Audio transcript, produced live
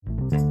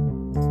Hello,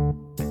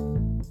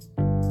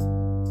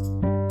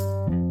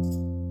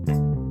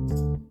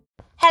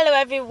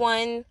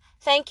 everyone.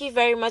 Thank you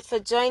very much for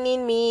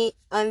joining me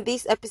on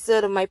this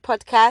episode of my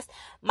podcast.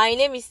 My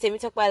name is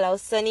Temitope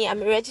Lausani.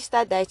 I'm a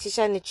registered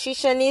dietitian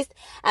nutritionist.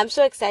 I'm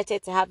so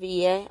excited to have you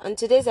here. On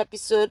today's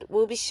episode,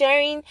 we'll be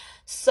sharing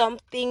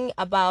something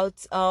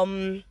about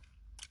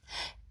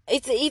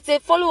it's a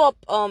follow-up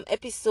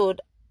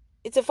episode.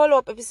 It's a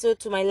follow-up episode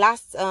to my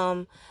last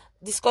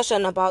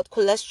discussion about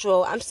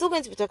cholesterol. I'm still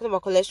going to be talking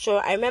about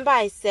cholesterol. I remember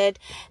I said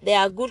there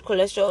are good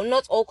cholesterol.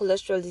 Not all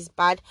cholesterol is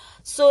bad.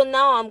 So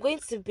now I'm going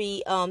to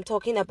be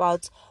talking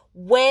about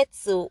what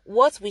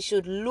we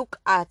should look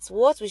at,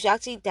 what we should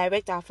actually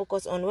direct our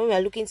focus on when we are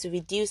looking to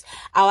reduce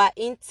our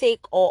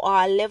intake or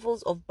our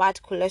levels of bad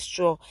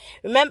cholesterol.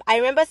 I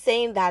remember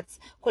saying that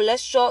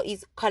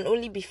cholesterol can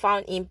only be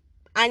found in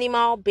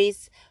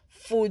animal-based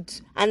food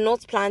and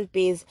not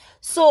plant-based.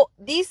 So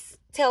this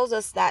tells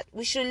us that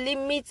we should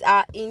limit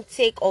our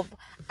intake of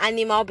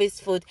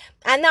animal-based food.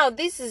 And now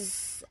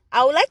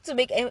I would like to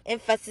make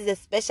emphasis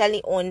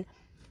especially on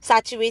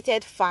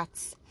saturated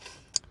fats.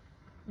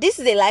 This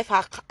is a life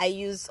hack I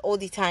use all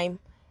the time.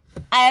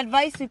 I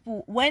advise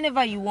people,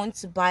 whenever you want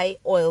to buy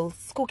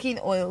cooking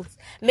oils,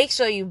 make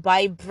sure you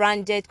buy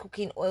branded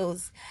cooking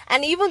oils.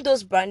 And even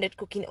those branded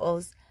cooking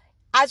oils,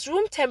 at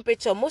room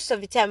temperature, most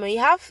of the time when you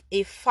have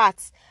a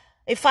fast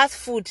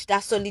food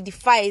that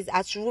solidifies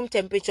at room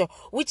temperature,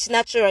 which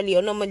naturally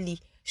or normally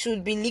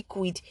should be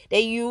liquid,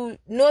 then you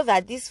know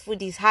that this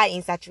food is high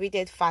in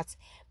saturated fat.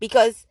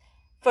 Because,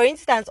 for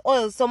instance,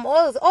 oil is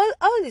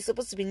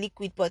supposed to be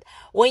liquid, but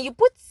when you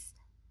put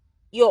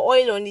your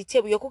oil on the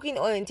table, your cooking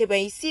oil on the table,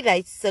 and you see that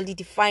it's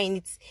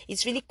solidifying,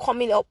 it's really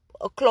coming up,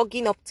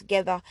 clogging up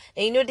together,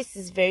 and you know this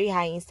is very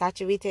high in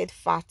saturated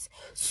fat.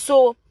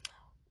 So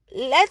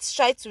let's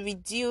try to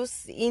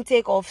reduce the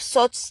intake of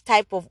such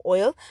type of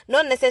oil,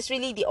 not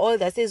necessarily the oil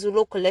that says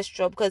low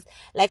cholesterol, because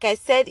like I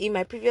said in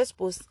my previous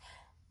post,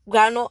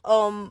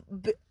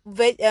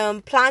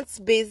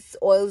 plant-based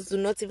oils do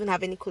not even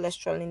have any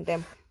cholesterol in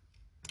them.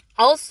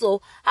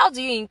 Also, how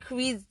do you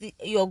increase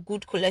your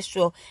good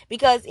cholesterol?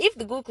 Because if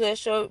the good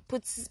cholesterol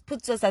puts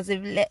us at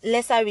a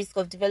lesser risk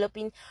of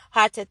developing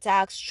heart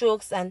attacks,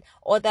 strokes, and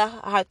other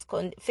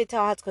fatal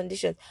heart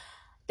conditions,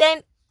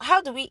 then how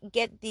do we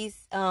get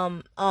this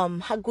good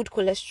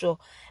cholesterol?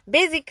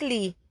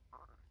 Basically,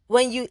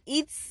 when you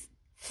eat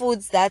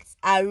foods that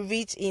are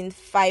rich in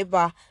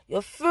fiber,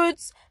 your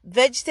fruits,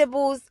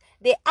 vegetables,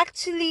 they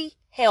actually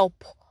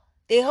help.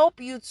 They help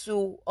you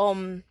to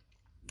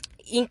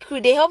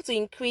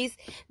increase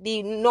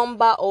the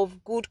number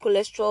of good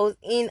cholesterol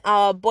in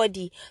our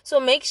body. So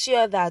make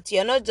sure that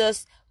you're not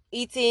just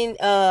eating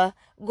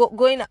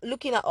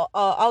looking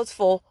out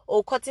for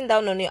or cutting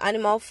down on your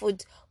animal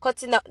food.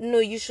 No,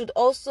 you should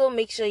also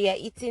make sure you're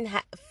eating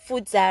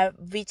foods that are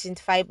rich in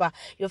fiber,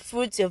 your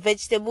fruits, your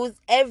vegetables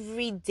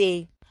every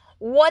day.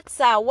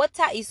 Water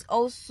is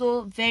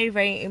also very,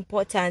 very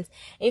important.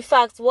 In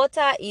fact,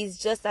 water is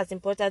just as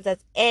important as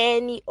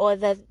any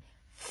other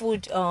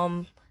food,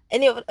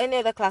 any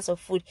other class of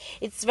food.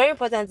 It's very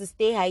important to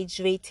stay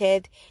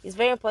hydrated. It's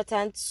very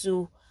important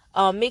to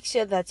make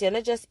sure that you're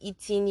not just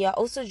eating, you're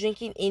also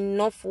drinking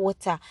enough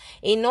water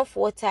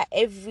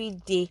every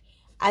day.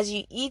 As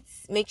you eat,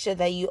 make sure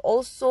that you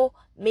also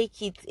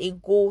make it a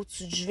goal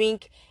to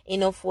drink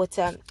enough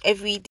water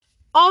every day.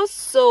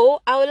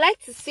 Also, I would like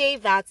to say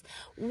that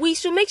we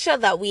should make sure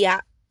that we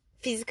are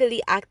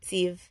physically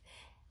active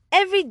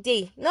every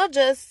day, not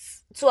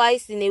just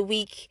twice in a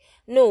week.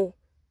 No,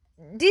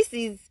 this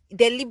is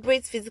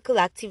deliberate physical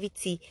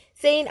activity.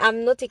 Saying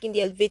I'm not taking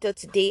the elevator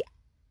today,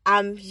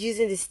 I'm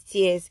using the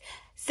stairs.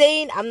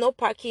 Saying I'm not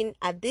parking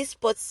at this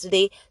spot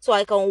today, so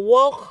I can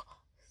walk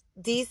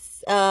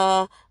this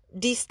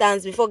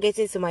distance before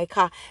getting to my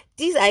car.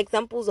 These are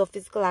examples of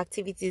physical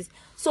activities.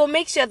 So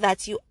make sure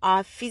that you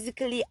are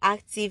physically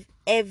active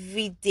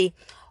every day.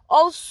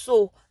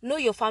 Also, know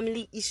your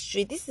family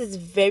history. This is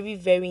very,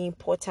 very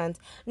important.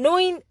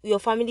 Knowing your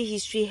family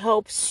history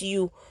helps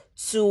you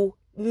to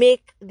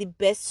make the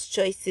best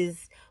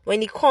choices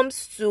when it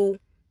comes to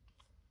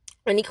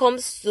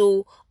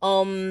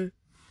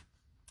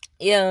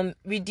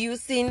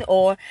reducing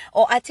or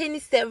attaining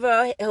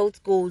several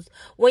health goals.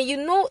 When you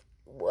know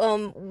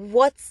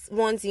what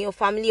runs in your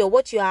family or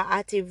what you are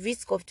at a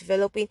risk of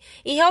developing,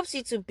 it helps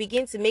you to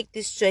begin to make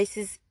these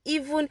choices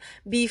even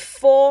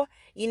before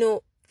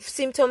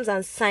symptoms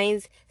and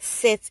signs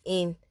set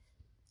in.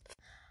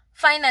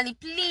 Finally,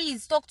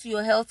 please talk to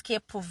your healthcare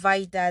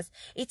providers.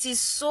 It is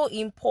so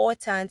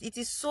important. It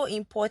is so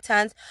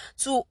important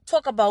to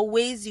talk about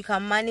ways you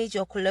can manage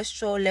your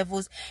cholesterol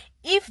levels.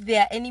 If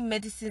there are any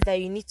medicines that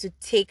you need to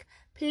take,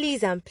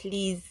 please and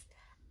please,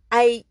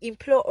 I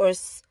implore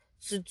us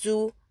to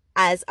do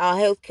as our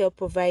healthcare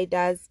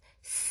providers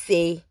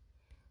say.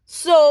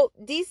 So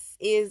this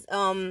is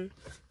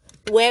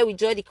where we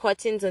draw the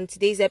curtains on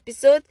today's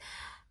episode.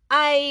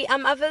 I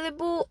am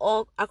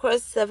available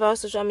across several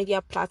social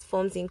media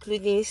platforms,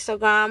 including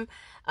Instagram,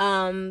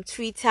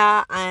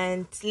 Twitter,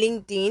 and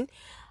LinkedIn.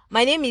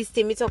 My name is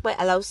Temitope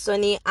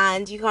Alausoni,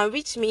 and you can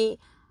reach me.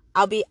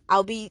 I'll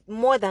be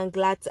more than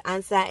glad to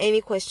answer any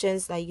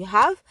questions that you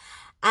have,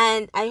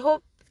 and I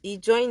hope you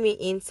join me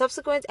in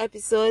subsequent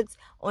episodes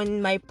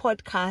on my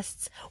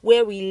podcasts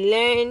where we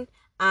learn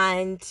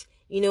and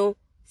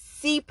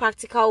see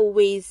practical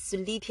ways to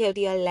lead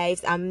healthier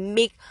lives and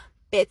make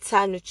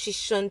better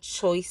nutrition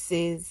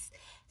choices.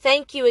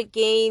 Thank you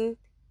again.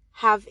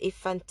 Have a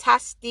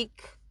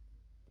fantastic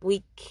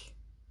week.